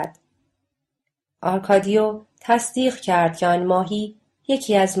باشد. آرکادیو تصدیق کرد که آن ماهی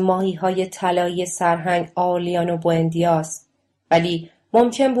یکی از ماهی‌های طلایی سرهنگ آورلیانو بوئندیاست، ولی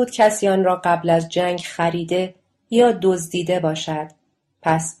ممکن بود کسی آن را قبل از جنگ خریده یا دزدیده باشد،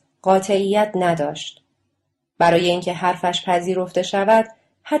 پس قاطعیت نداشت. برای اینکه حرفش پذیرفته شود،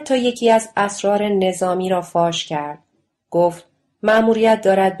 حتی یکی از اسرار نظامی را فاش کرد. گفت مأموریت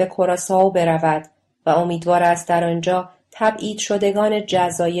دارد به کراسائو برود و امیدوار است در آنجا تبعید شدگان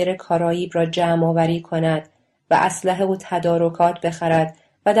جزایر کارائیب را جمع آوری کند و اسلحه و تدارکات بخرد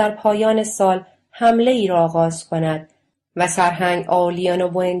و در پایان سال حمله ای را آغاز کند و سرهنگ آورلیانو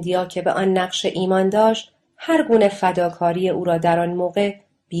بوئندیا که به آن نقش ایمان داشت هر گونه فداکاری او را در آن موقع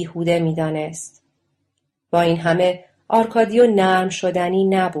بیهوده می‌دانست. با این همه آرکادیو نرم شدنی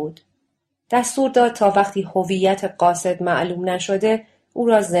نبود. دستور داد تا وقتی هویت قاصد معلوم نشده او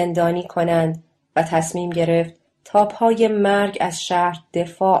را زندانی کنند و تصمیم گرفت تا پای مرگ از شهر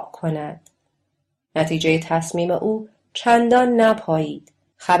دفاع کند. نتیجه تصمیم او چندان نپایید.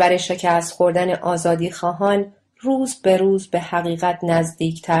 خبر شکست خوردن آزادی خواهان روز به روز به حقیقت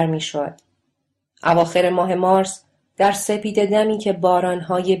نزدیکتر می شد. اواخر ماه مارس در سپیده دمی که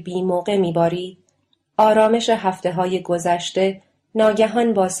بارانهای بی موقع می بارید، آرامش هفته‌های گذشته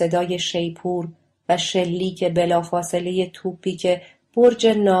ناگهان با صدای شیپور و شلیک بلافاصله توپی که برج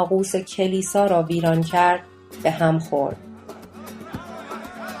ناقوس کلیسا را ویران کرد به هم خورد.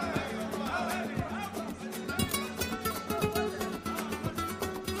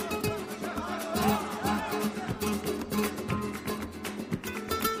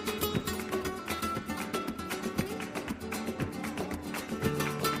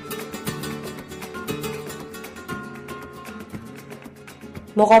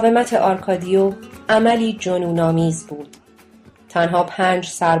 مقاومت آرکادیو عملی جنون‌آمیز بود. تنها 5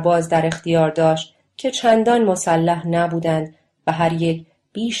 سرباز در اختیار داشت که چندان مسلح نبودند و هر یک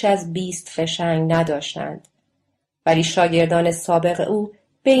بیش از 20 فشنگ نداشتند. ولی شاگردان سابق او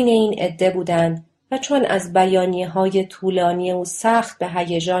بین این عده بودند و چون از بیانیه‌های طولانی او سخت به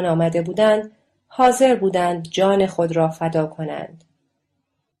هیجان آمده بودند، حاضر بودند جان خود را فدا کنند.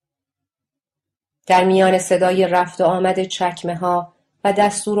 در میان صدای رفت و آمد چکمه‌ها و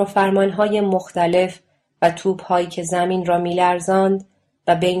دستور و فرمانهای مختلف و توپ‌هایی که زمین را می‌لرزاند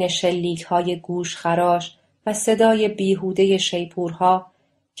و بین شلیک‌های گوشخراش و صدای بیهوده شیپورها،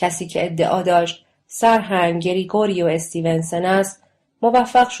 کسی که ادعا داشت سرهنگ گریگوریو استیونسن است،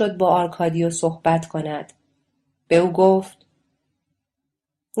 موفق شد با آرکادیو صحبت کند. به او گفت: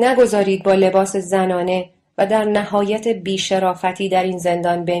 نگذارید با لباس زنانه و در نهایت بی‌شرافتی در این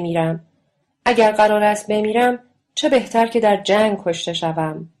زندان بمیرم. اگر قرار است بمیرم، چه بهتر که در جنگ کشته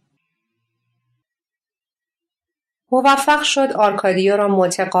شوم. موفق شد آرکادیو را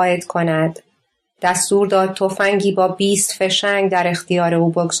متقاعد کند. دستور داد تفنگی با 20 فشنگ در اختیار او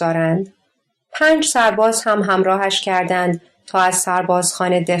بگذارند. 5 سرباز هم همراهش کردند تا از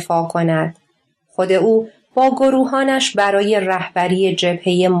سربازخانه دفاع کند. خود او با گروهانش برای رهبری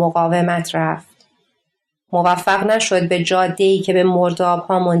جبهه مقاومت رفت. موفق نشد به جاده‌ای که به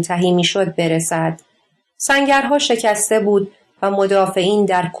مرداب‌ها منتهی می‌شد برسد. سنگرها شکسته بود و مدافعین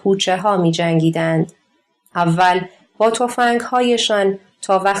در کوچه ها می جنگیدند. اول با تفنگ‌هایشان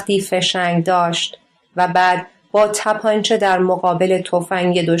تا وقتی فشنگ داشت و بعد با تپانچه در مقابل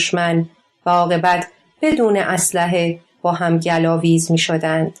تفنگ دشمن و عاقبت بدون اسلحه با هم گلاویز می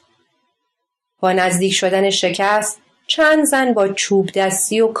شدند. با نزدیک شدن شکست چند زن با چوب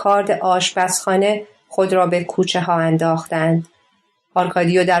دستی و کارد آشپزخانه خود را به کوچه ها انداختند.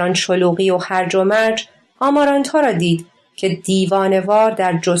 آرکادیو در آن شلوغی و هرج و مرج آمارانتا را دید که دیوانه‌وار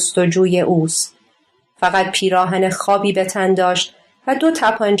در جستجوی اوست. فقط پیراهن خوابی به تن داشت و 2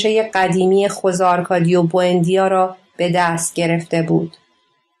 تپانچه قدیمی خوز آرکادیو بوئندیا را به دست گرفته بود.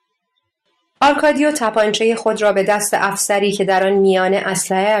 آرکادیو تپانچه خود را به دست افسری که در آن میان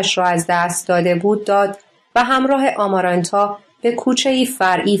اسلحه‌اش را از دست داده بود داد و همراه آمارانتا به کوچه‌ای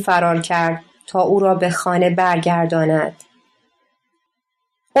فرعی فرار کرد تا او را به خانه برگرداند.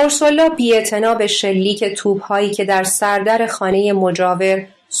 اورسولا بی‌اعتنا به شلیک توپ‌هایی که در سردر خانه مجاور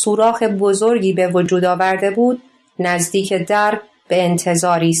سوراخ بزرگی به وجود آورده بود، نزدیک در به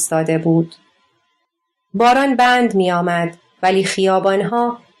انتظار ایستاده بود. باران بند می آمد، ولی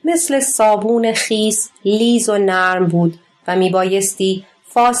خیابانها مثل صابون خیس لیز و نرم بود و می بایستی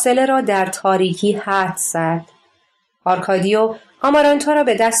فاصله را در تاریکی حدس زد. آرکادیو آمارانتا را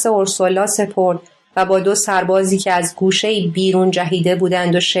به دست اورسولا سپرد و با 2 سربازی که از گوشه‌ای بیرون جهیده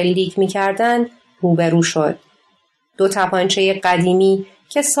بودند و شلیک می‌کردند روبرو شد. 2 تپانچه قدیمی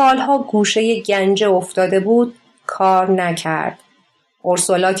که سالها گوشه گنجه افتاده بود کار نکرد.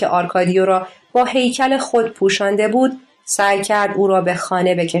 اورسولا که آرکادیو را با هیکل خود پوشانده بود سعی کرد او را به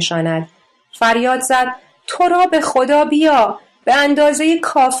خانه بکشاند. فریاد زد: تو را به خدا بیا، به اندازه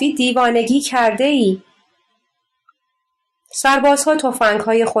کافی دیوانگی کرده ای. سربازها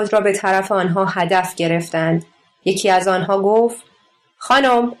تفنگ‌های خود را به طرف آنها هدف گرفتند. یکی از آنها گفت: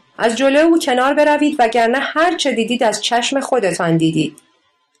 خانم، از جلوی او کنار بروید وگرنه هر چه دیدید از چشم خودتان دیدید.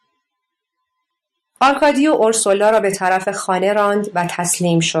 آرکادیو اورسولا را به طرف خانه راند و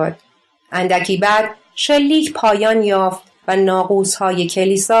تسلیم شد. اندکی بعد شلیک پایان یافت و ناقوس‌های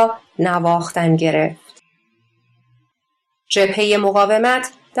کلیسا نواختن گرفت. جبهه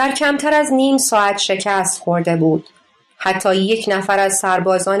مقاومت در کمتر از نیم ساعت شکست خورده بود. حتی 1 نفر از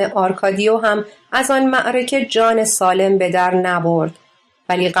سربازان آرکادیو هم از آن معرکه جان سالم به در نبرد،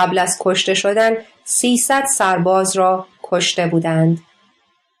 ولی قبل از کشته شدن 300 سرباز را کشته بودند.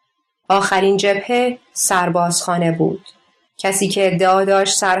 آخرین جبهه سربازخانه بود. کسی که ادعا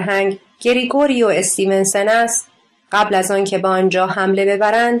داشت سرهنگ گریگوریو استیونسن است، قبل از آن که به آنجا حمله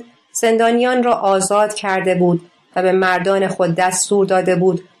ببرند، زندانیان را آزاد کرده بود و به مردان خود دستور داده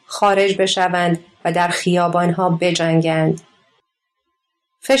بود خارج بشوند و در خیابانها بجنگند.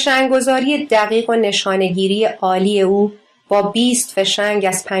 فشنگ‌گذاری دقیق و نشانه‌گیری عالی او با 20 فشنگ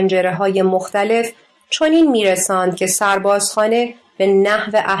از پنجره‌های مختلف چنین می‌رساند که سربازخانه به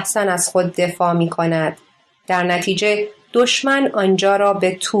نحو احسن از خود دفاع می‌کند. در نتیجه دشمن آنجا را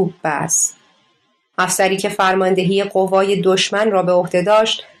به توپ بست. افسری که فرماندهی قوای دشمن را به عهده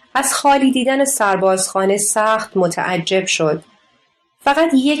داشت از خالی دیدن سربازخانه سخت متعجب شد. فقط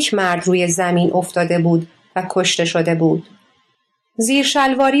یک مرد روی زمین افتاده بود و کشته شده بود. زیر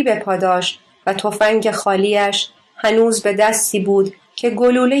شلواری به پا داشت و تفنگ خالیش هنوز به دستی بود که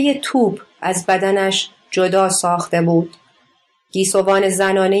گلوله توپ از بدنش جدا ساخته بود. گیسوان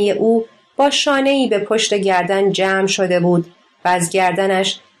زنانه او با شانه‌ای به پشت گردن جمع شده بود و از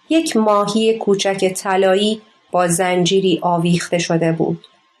گردنش یک ماهی کوچک طلایی با زنجیری آویخته شده بود.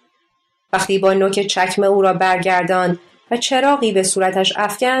 وقتی با نوک چکمه او را برگرداند و چراغی به صورتش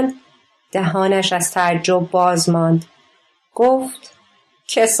افکند، دهانش از تعجب باز ماند. گفت: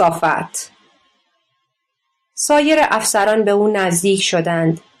 کثافت. سایر افسران به او نزدیک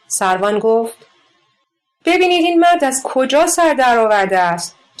شدند. سروان گفت: ببینید این مرد از کجا سر در آورده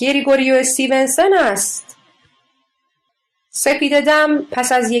است. گریگوریو استیونسن است. سپیده‌دم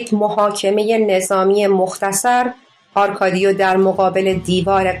پس از یک محاکمه نظامی مختصر، آرکادیو در مقابل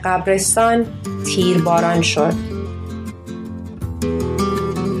دیوار قبرستان تیرباران شد.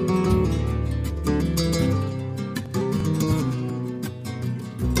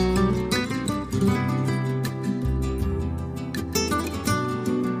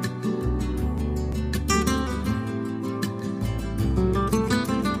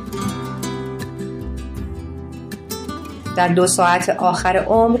 در 2 ساعت آخر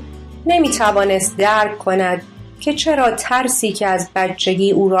عمر نمی‌توانست درک کند که چرا ترسی که از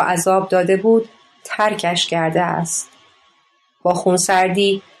بچگی او را عذاب داده بود ترکش کرده است. با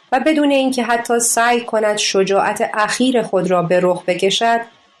خونسردی و بدون اینکه حتی سعی کند شجاعت اخیر خود را به رخ بکشد،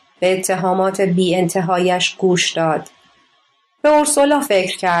 به اتهامات بی انتهایش گوش داد. به اورسولا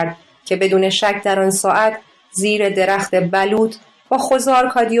فکر کرد که بدون شک در آن ساعت زیر درخت بلوط با خوزه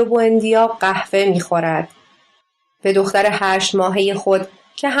آرکادیو بوئندیا قهوه می‌خورد. به دختر 8 ماهه خود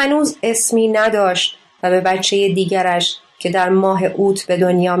که هنوز اسمی نداشت و به بچه دیگرش که در ماه اوت به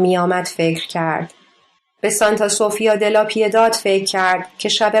دنیا می آمد فکر کرد. به سانتا سوفیا دلا پیداد فکر کرد که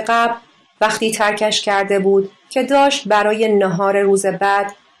شب قبل وقتی ترکش کرده بود که داشت برای نهار روز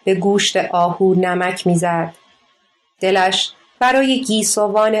بعد به گوشت آهو نمک می زد. دلش برای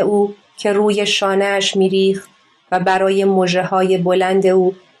گیسوان او که روی شانه‌اش می ریخت و برای مژه‌های بلند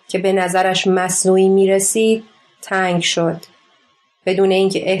او که به نظرش مصنوعی می رسید تنگ شد. بدون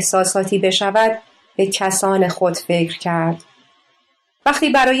اینکه احساساتی بشود به کسان خود فکر کرد. وقتی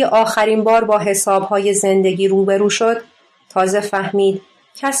برای آخرین بار با حسابهای زندگی روبرو شد، تازه فهمید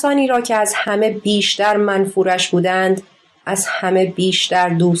کسانی را که از همه بیشتر منفورش بودند، از همه بیشتر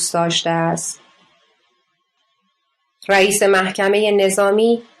دوست داشته است. رئیس محکمه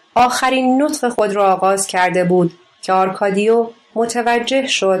نظامی آخرین نطق خود را آغاز کرده بود که آرکادیو متوجه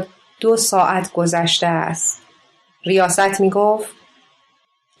شد 2 ساعت گذشته است. ریاست می گفت: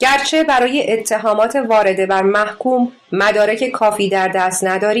 گرچه برای اتهامات وارده بر محکوم مدارک کافی در دست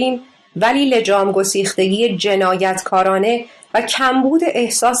نداریم، ولی لجام گسیختگی جنایتکارانه و کمبود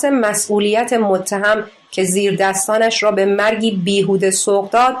احساس مسئولیت متهم که زیر دستانش را به مرگی بیهوده سوق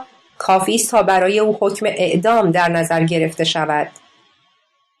داد، کافی است تا برای او حکم اعدام در نظر گرفته شود.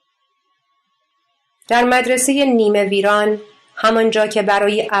 در مدرسه نیمه ویران، همانجا که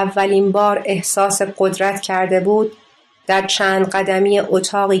برای اولین بار احساس قدرت کرده بود، در چند قدمی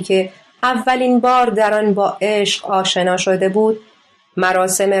اتاقی که اولین بار در آن با عشق آشنا شده بود،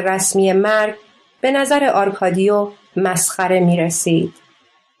 مراسم رسمی مرگ به نظر آرکادیو مسخره می رسید.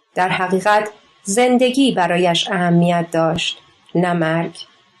 در حقیقت زندگی برایش اهمیت داشت، نه مرگ.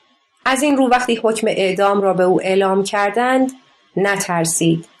 از این رو وقتی حکم اعدام را به او اعلام کردند،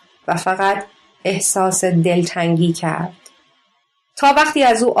 نترسید و فقط احساس دلتنگی کرد. تا وقتی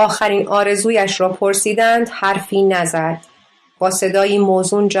از او آخرین آرزویش را پرسیدند حرفی نزد. با صدایی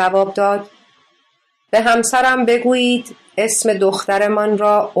موزون جواب داد: به همسرم بگویید اسم دخترمان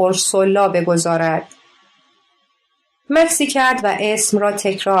را اورسولا بگذارد. مکسی کرد و اسم را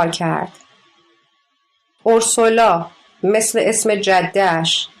تکرار کرد. اورسولا، مثل اسم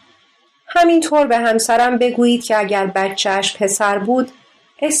جده‌اش. همینطور به همسرم بگویید که اگر بچه‌اش پسر بود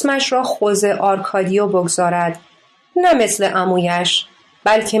اسمش را خوزه آرکادیو بگذارد، نه مثل عمویش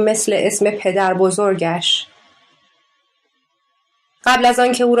بلکه مثل اسم پدر بزرگش. قبل از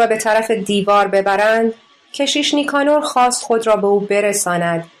آن که او را به طرف دیوار ببرند، کشیش نیکانور خواست خود را به او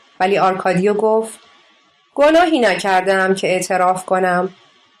برساند، ولی آرکادیو گفت: گناهی نکردم که اعتراف کنم.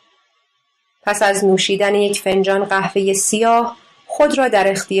 پس از نوشیدن یک فنجان قهوه سیاه خود را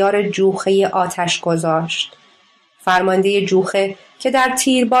در اختیار جوخه آتش گذاشت. فرمانده جوخه که در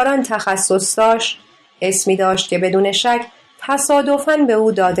تیرباران تخصص داشت، اسمی داشت که بدون شک تصادفاً به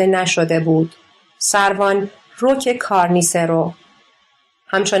او داده نشده بود: سروان روک کارنیسرو.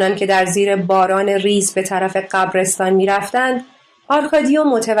 همچنان که در زیر باران ریز به طرف قبرستان می رفتند، آرکادیو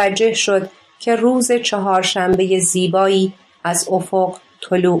متوجه شد که روز چهارشنبه زیبایی از افق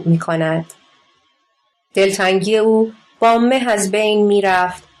طلوع می کند. دلتنگی او با مه از بین می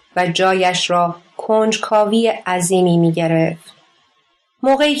رفت و جایش را کنجکاوی عظیمی می گرفت.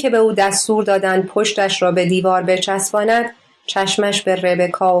 موقعی که به او دستور دادند پشتش را به دیوار بچسباند، چشمش به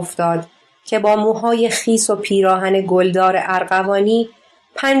ربکا افتاد که با موهای خیس و پیراهن گلدار ارغوانی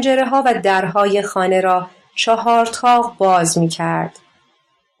پنجره‌ها و درهای خانه را 4 تاق باز می کرد.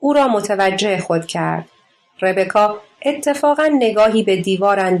 او را متوجه خود کرد. ربکا اتفاقاً نگاهی به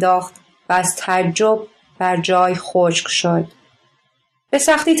دیوار انداخت و از تعجب بر جای خشک شد. به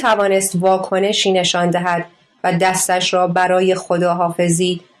سختی توانست واکنشی نشان دهد و دستش را برای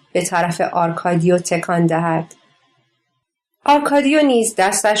خداحافظی به طرف آرکادیو تکان دهد. آرکادیو نیز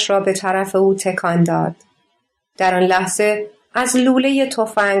دستش را به طرف او تکان داد. در آن لحظه از لوله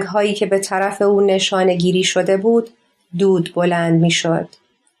تفنگ‌هایی که به طرف او نشانه گیری شده بود دود بلند می‌شد.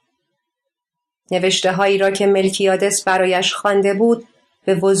 نوشته‌هایی را که ملکیادس برایش خوانده بود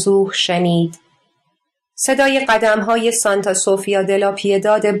به وضوح شنید. صدای قدم‌های سانتا سوفیا دلا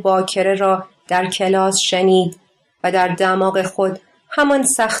پیداد باکره را در کلاس شنید و در دماغ خود همان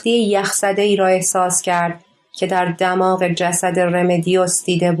سختی یخزده‌ای را احساس کرد که در دماغ جسد رمدیوس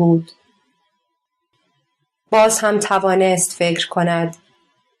دیده بود. باز هم توانست فکر کند: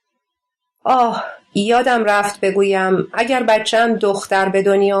 یادم رفت بگویم اگر بچه‌ام دختر به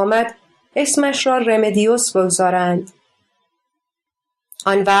دنیا آمد اسمش را رمدیوس بگذارند.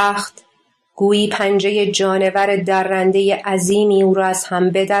 آن وقت گویی پنجه جانور درنده عظیمی او را از هم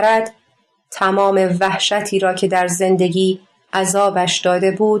بدرد، تمام وحشتی را که در زندگی عذابش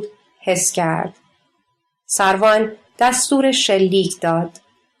داده بود حس کرد. سروان دستور شلیک داد.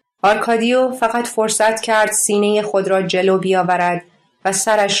 آرکادیو فقط فرصت کرد سینه خود را جلو بیاورد و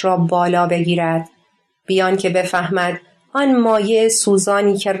سرش را بالا بگیرد، بیان که بفهمد آن مایع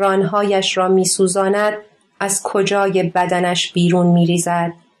سوزانی که رانهایش را می سوزاند از کجای بدنش بیرون می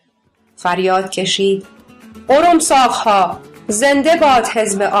ریزد. فریاد کشید: قرمساق‌ها، زنده باد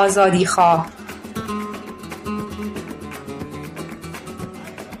حزب آزادی خواه!